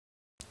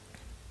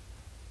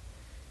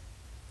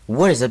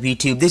What is up,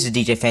 YouTube? This is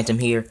DJ Phantom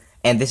here,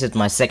 and this is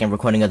my second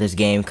recording of this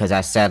game because I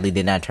sadly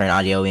did not turn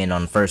audio in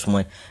on the first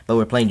one. But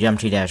we're playing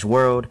Geometry Dash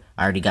World.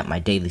 I already got my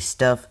daily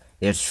stuff.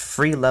 There's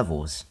free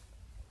levels.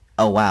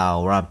 Oh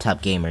wow, Rob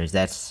Top Gamers.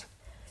 That's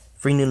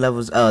free new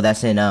levels. Oh,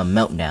 that's in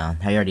Meltdown.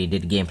 I already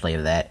did the gameplay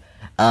of that.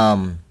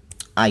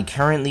 I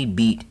currently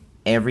beat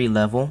every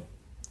level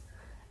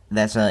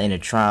that's in a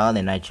trial,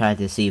 and I tried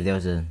to see if there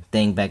was a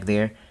thing back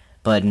there,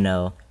 but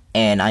no.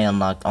 And I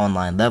unlocked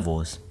online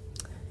levels.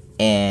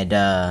 And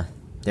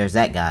there's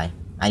that guy.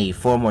 I need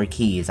 4 more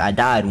keys. I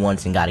died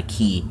once and got a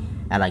key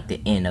at like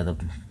the end of the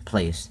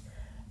place.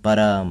 But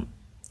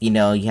you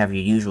know, you have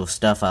your usual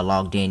stuff. I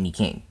logged in. You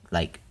can't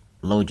like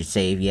load your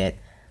save yet.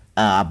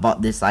 I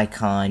bought this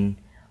icon.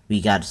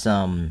 We got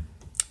some.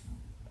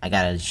 I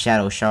got a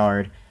shadow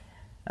shard.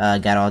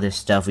 Got all this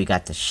stuff. We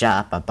got the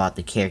shop. I bought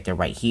the character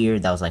right here.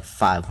 That was like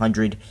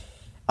 500.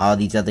 All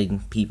these other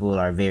people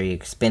are very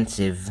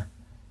expensive.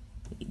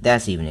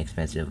 That's even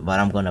expensive. But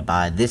I'm gonna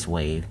buy this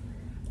wave.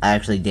 I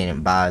actually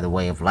didn't buy the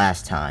wave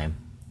last time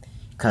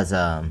because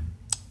I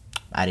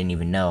didn't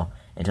even know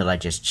until I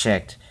just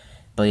checked.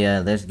 But yeah,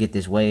 let's get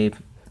this wave.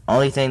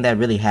 Only thing that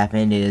really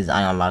happened is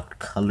I unlocked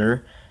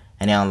color,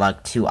 and I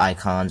unlocked 2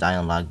 icons. I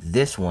unlocked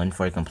this one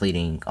for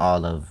completing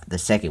all of the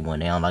second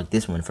one. I unlocked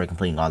this one for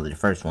completing all of the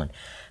first one.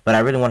 But I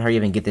really want to hurry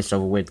up and get this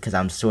over with because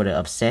I'm sort of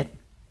upset.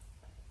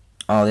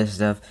 All this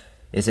stuff.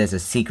 It says a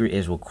secret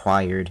is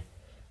required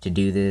to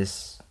do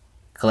this.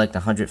 Collect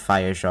 100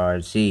 fire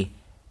shards. See.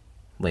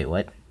 Wait,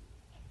 what?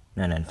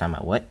 No, I'm talking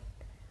about what?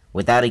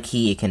 Without a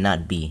key, it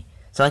cannot be.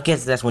 So I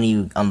guess that's when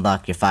you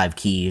unlock your 5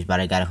 keys. But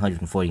I got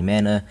 140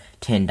 mana,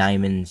 10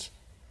 diamonds,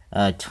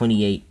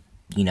 28,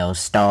 you know,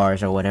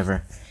 stars or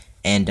whatever.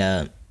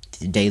 And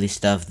daily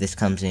stuff. This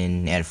comes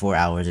in at 4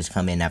 hours. This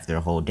come in after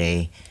a whole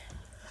day.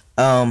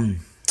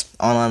 Online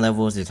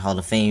levels is Hall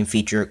of Fame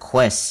feature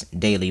quests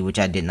daily, which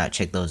I did not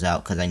check those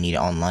out because I need it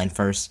online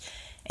first.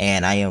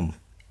 And I am,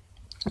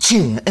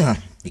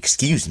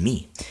 excuse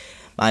me.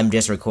 I'm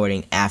just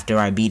recording after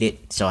I beat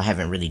it, so I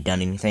haven't really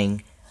done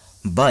anything.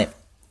 But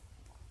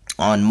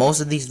on most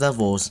of these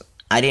levels,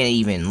 I didn't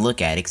even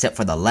look at, except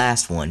for the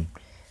last one.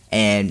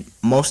 And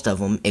most of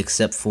them,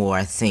 except for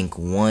I think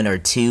 1 or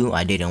 2,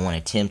 I didn't want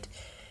to attempt.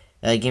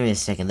 Give me a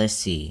second, let's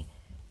see.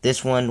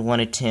 This one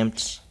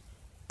attempt.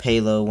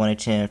 Payload, 1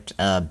 attempt.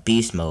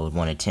 Beast Mode,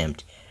 1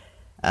 attempt.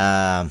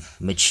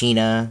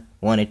 Machina,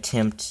 1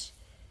 attempt.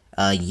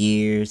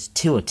 Years,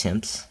 2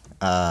 attempts.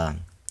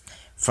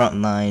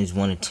 Frontlines,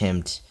 1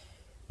 attempt.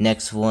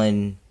 Next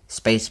one,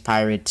 Space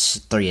Pirates,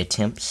 3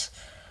 attempts.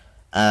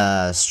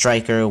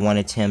 Striker, 1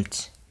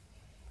 attempt.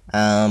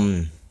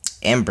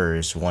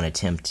 Embers, 1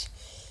 attempt.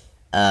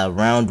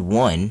 Round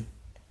 1,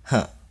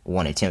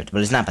 1 attempt.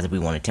 But it's not about to be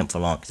 1 attempt for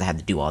long because I have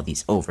to do all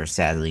these over,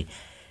 sadly.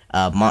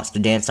 Monster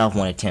Dance Off,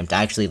 1 attempt.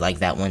 I actually like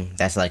that one.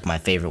 That's like my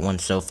favorite one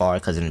so far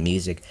because of the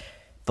music.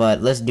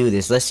 But let's do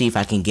this. Let's see if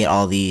I can get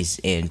all these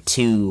in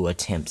 2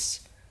 attempts.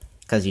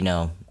 Because, you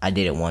know, I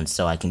did it once,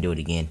 so I can do it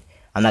again.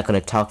 I'm not going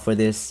to talk for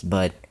this,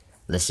 but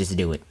let's just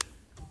do it.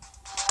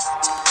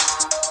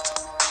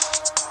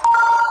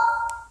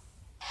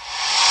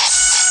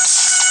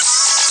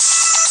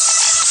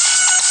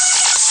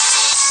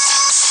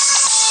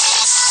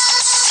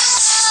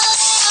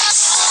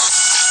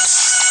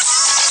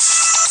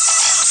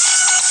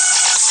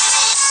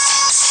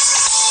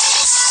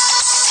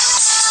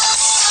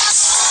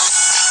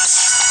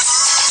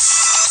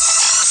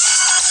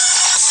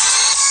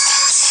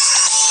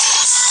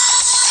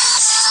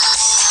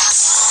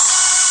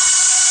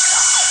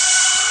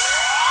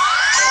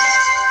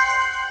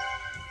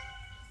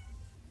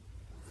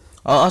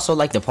 I also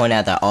like to point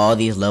out that all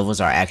these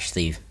levels are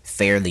actually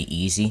fairly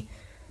easy.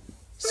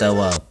 So,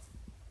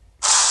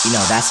 you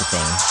know, that's the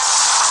thing.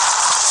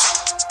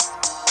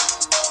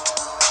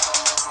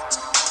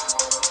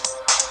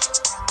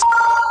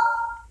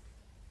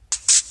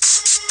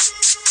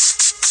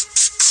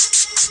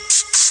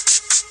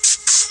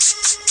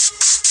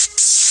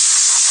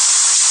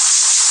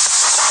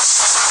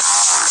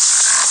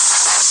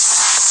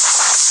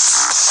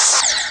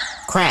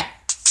 Crap.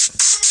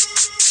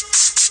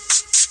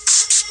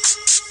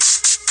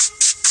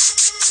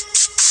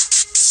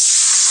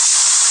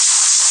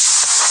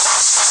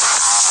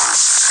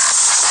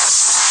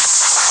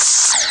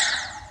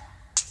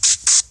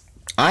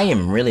 I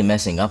am really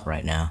messing up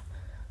right now.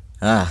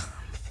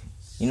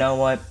 You know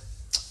what?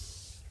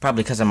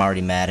 Probably because I'm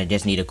already mad. I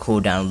just need to cool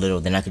down a little,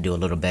 then I could do a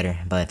little better.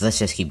 But let's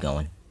just keep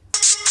going.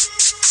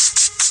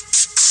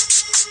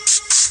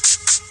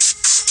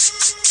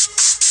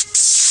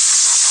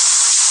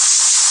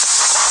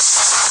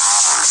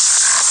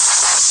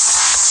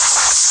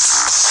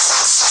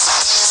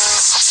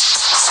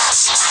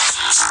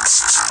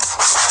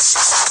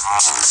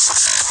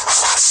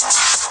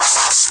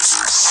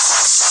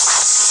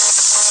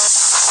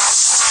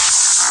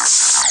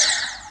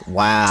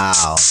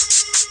 Wow.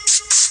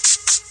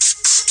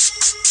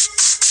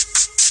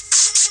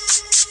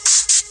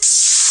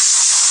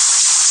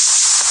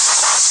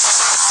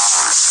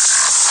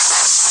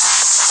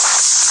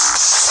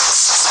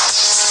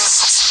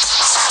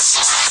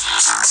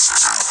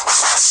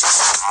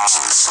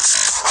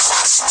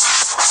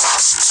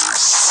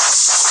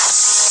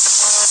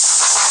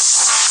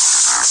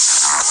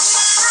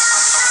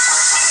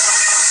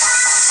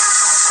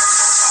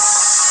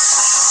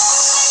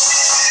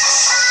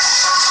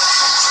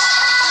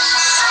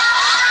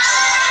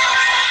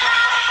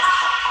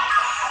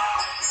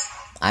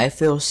 I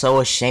feel so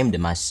ashamed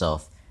of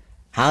myself.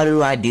 How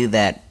do I do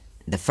that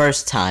the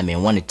first time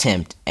in one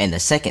attempt and the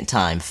second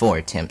time 4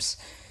 attempts?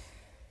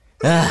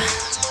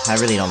 I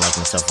really don't like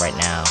myself right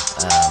now.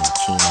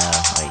 China,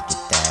 I did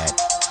that.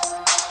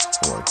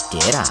 Or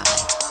did I?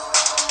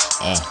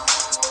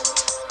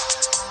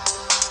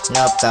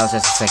 Nope, that was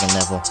just the second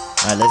level.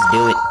 Alright, let's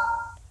do it.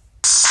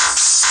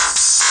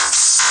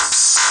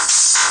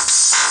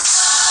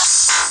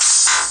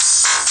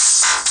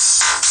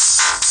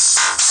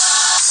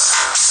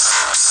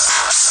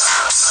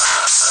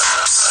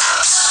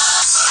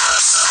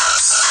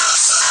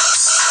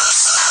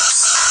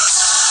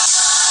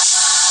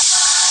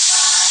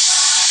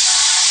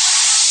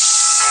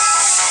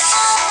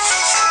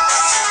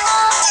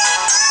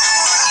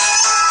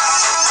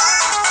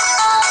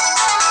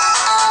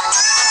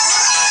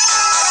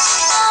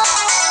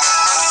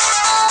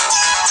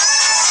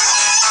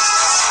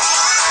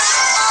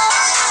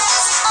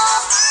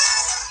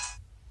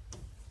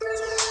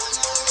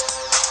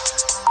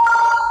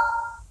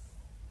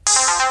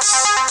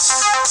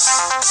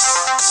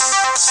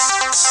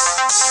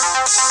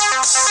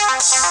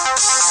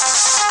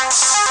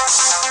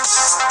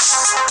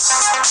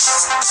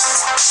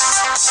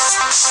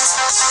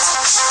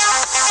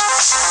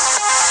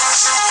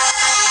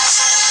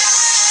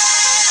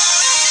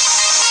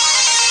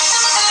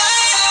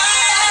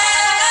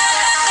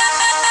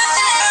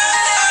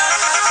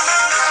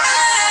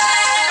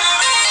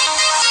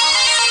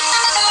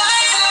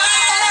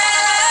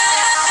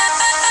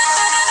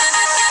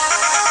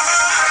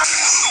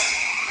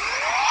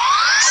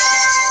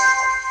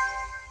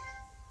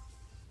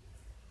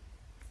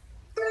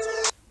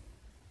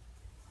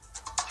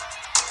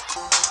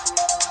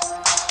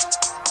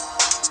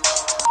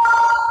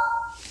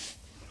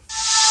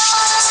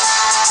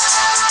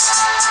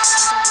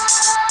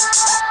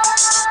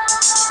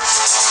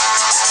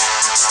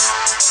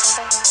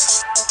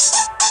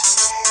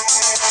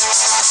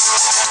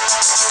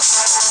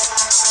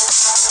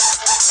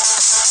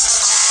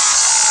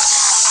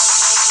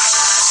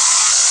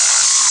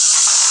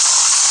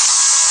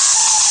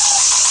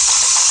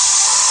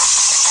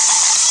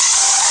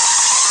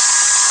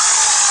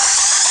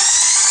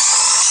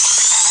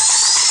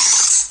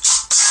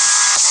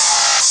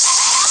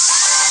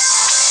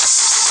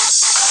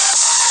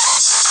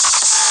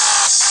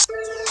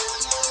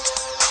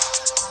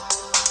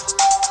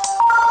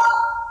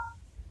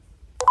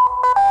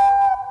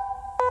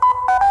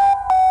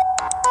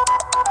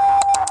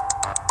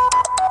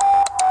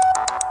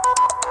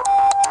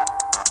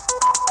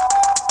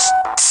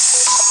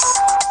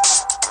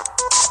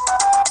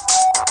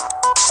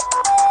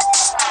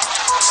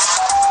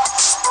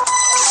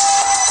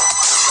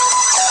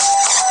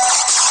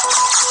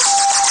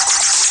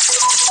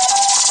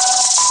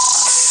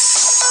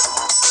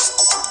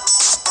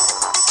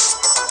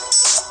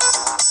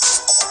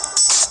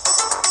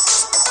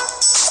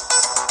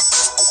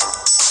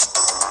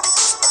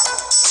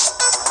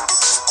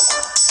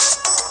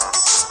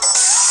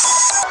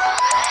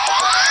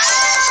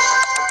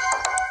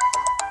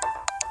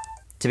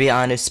 To be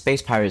honest,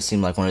 Space Pirates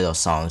seemed like one of those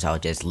songs I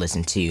would just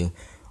listen to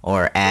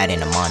or add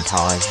in a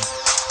montage.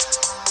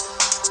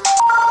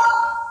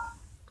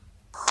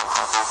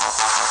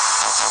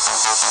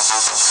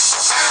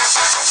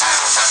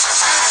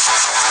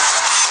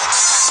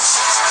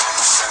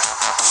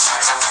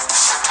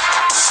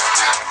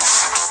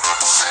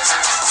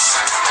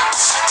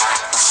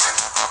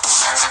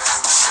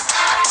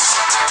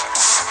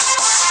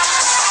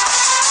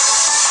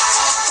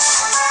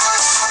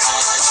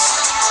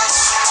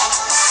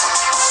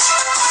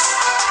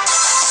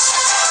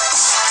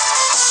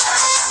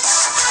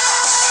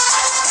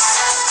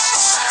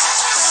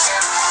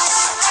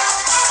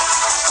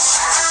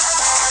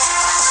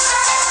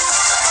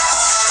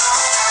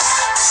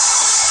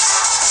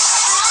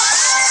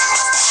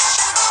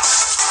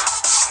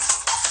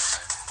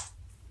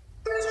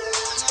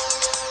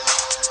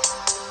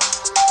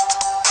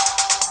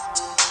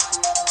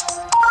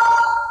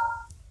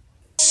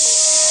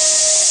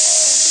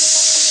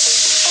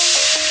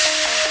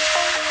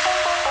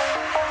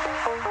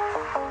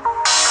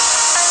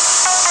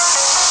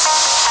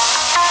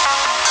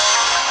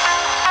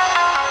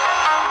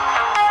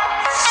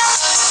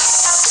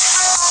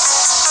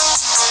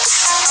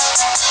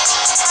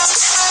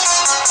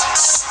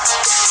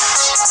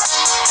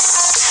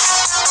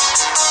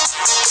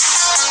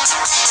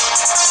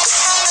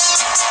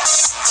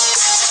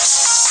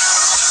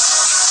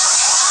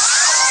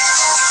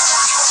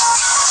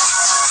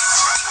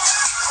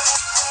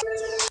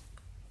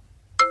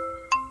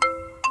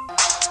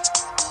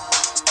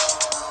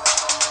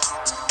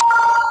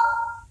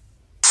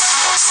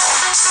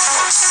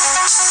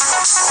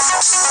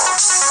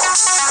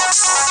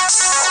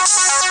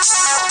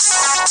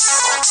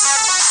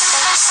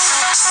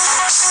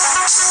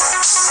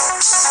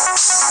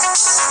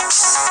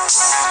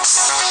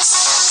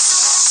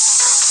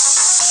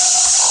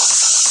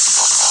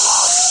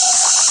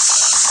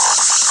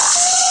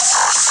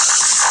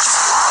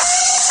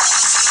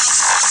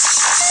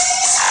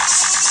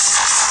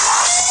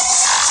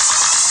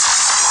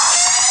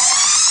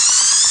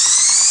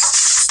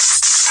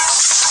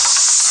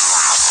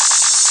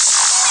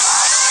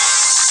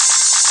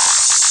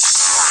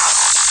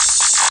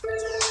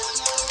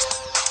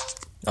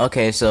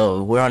 Okay,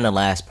 so we're on the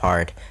last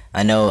part.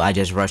 I know I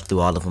just rushed through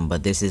all of them,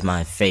 but this is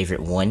my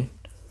favorite one.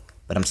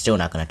 But I'm still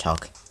not gonna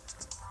talk.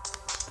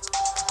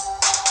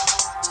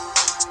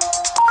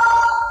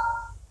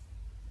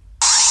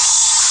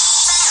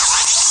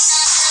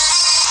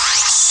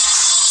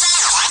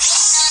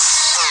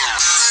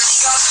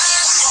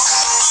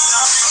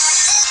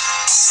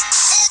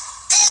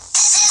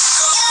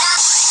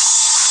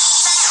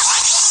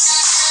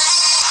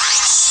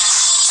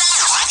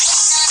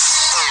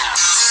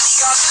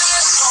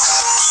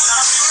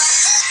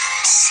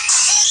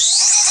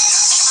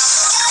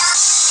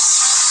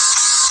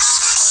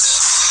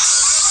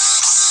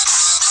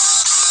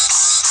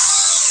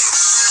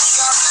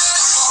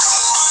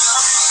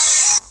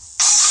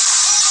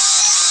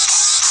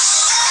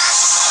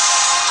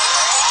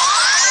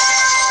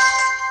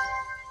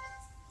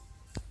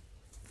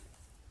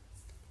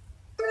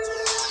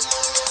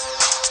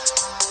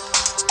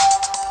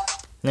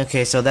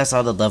 Okay, so that's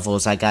all the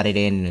levels. I got it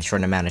in a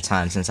short amount of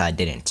time since I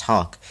didn't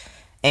talk.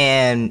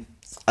 And,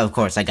 of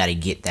course, I gotta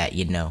get that,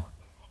 you know.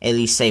 At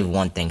least save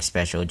one thing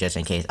special just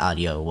in case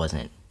audio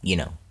wasn't, you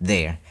know,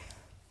 there.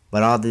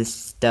 But all this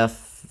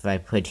stuff I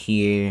put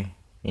here,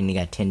 and you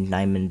got 10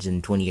 diamonds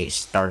and 28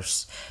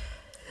 stars.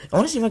 I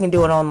want to see if I can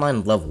do an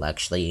online level,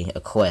 actually. A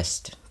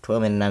quest.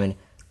 12 and 9 minutes.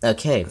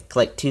 Okay,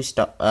 collect 2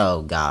 stars.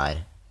 Oh, God.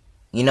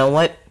 You know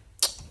what?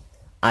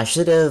 I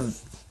should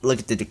have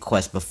looked at the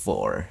quest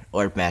before.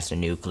 Orb Master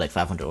New, collect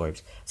 500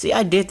 orbs. See,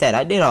 I did that.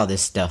 I did all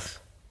this stuff.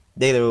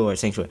 Daily reward,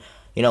 sanctuary.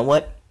 You know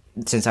what?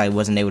 Since I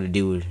wasn't able to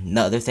do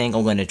another thing,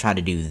 I'm going to try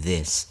to do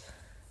this.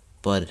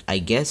 But I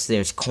guess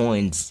there's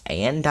coins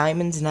and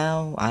diamonds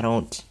now. I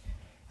don't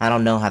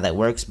know how that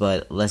works,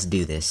 but let's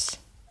do this.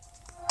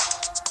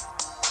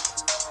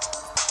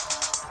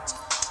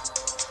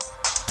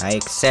 I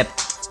accept.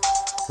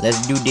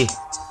 Let's do this.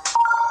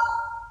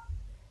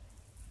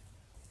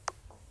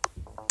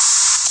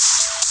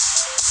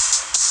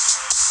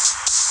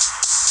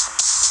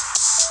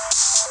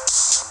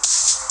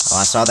 Oh,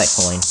 I saw that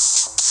coin.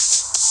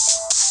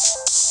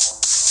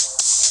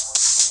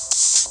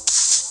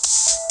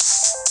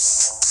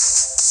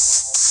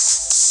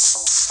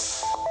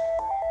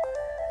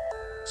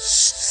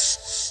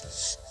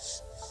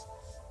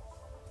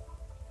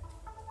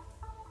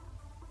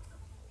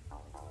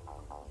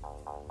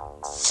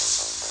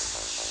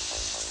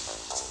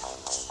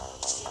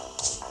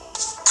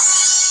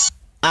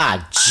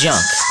 Ah,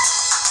 junk.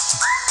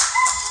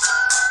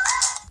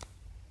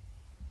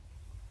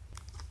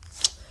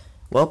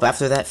 Well,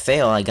 after that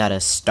fail, I got a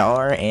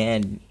star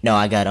and no,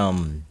 I got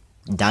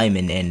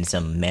diamond and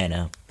some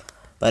mana.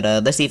 But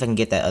let's see if I can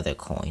get that other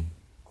coin.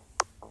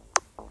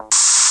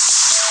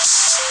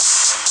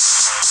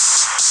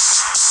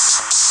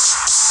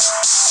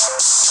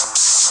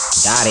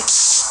 Got it.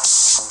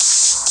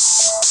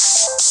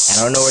 I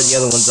don't know where the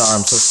other ones are.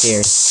 I'm so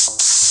scared.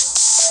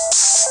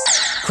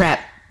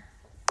 Crap.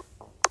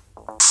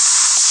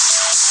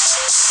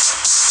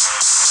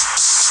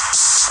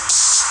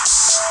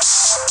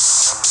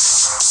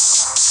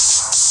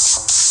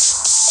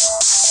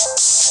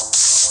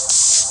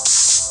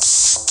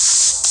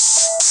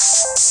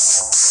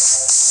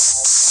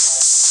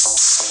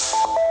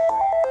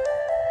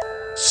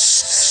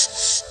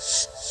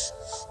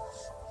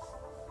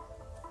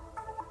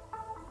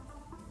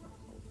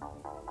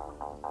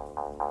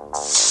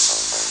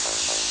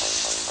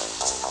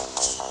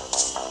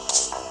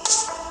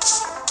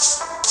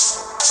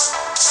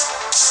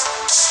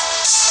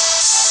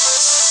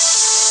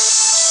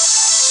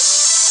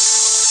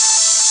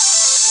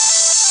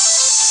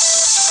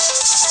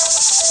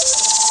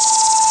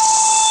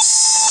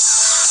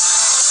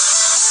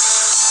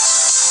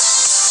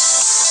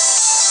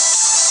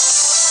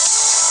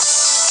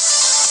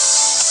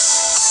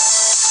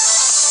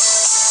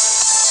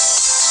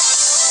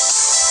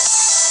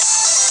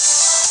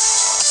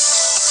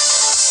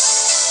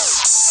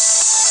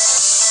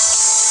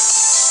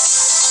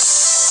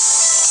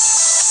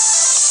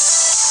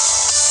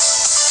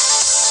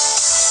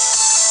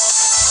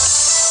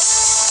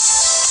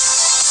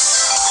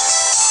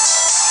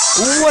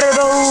 What are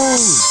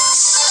those?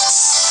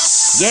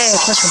 Yeah,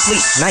 quest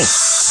complete. Nice.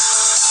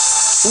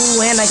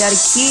 Ooh, and I got a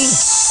key.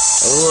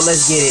 Oh,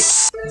 let's get it.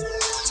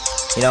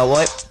 You know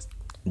what?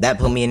 That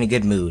put me in a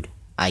good mood.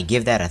 I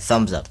give that a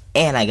thumbs up.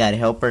 And I got a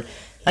helper.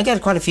 I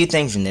got quite a few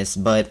things in this,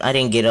 but I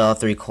didn't get all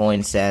 3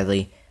 coins,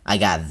 sadly. I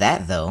got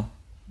that, though.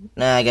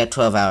 Nah, I got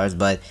 12 hours,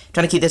 but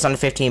trying to keep this under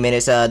 15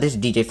 minutes. This is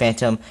DJ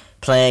Phantom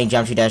playing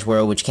Geometry Dash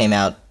World, which came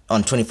out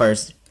on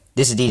 21st.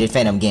 This is DJ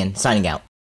Phantom again, signing out.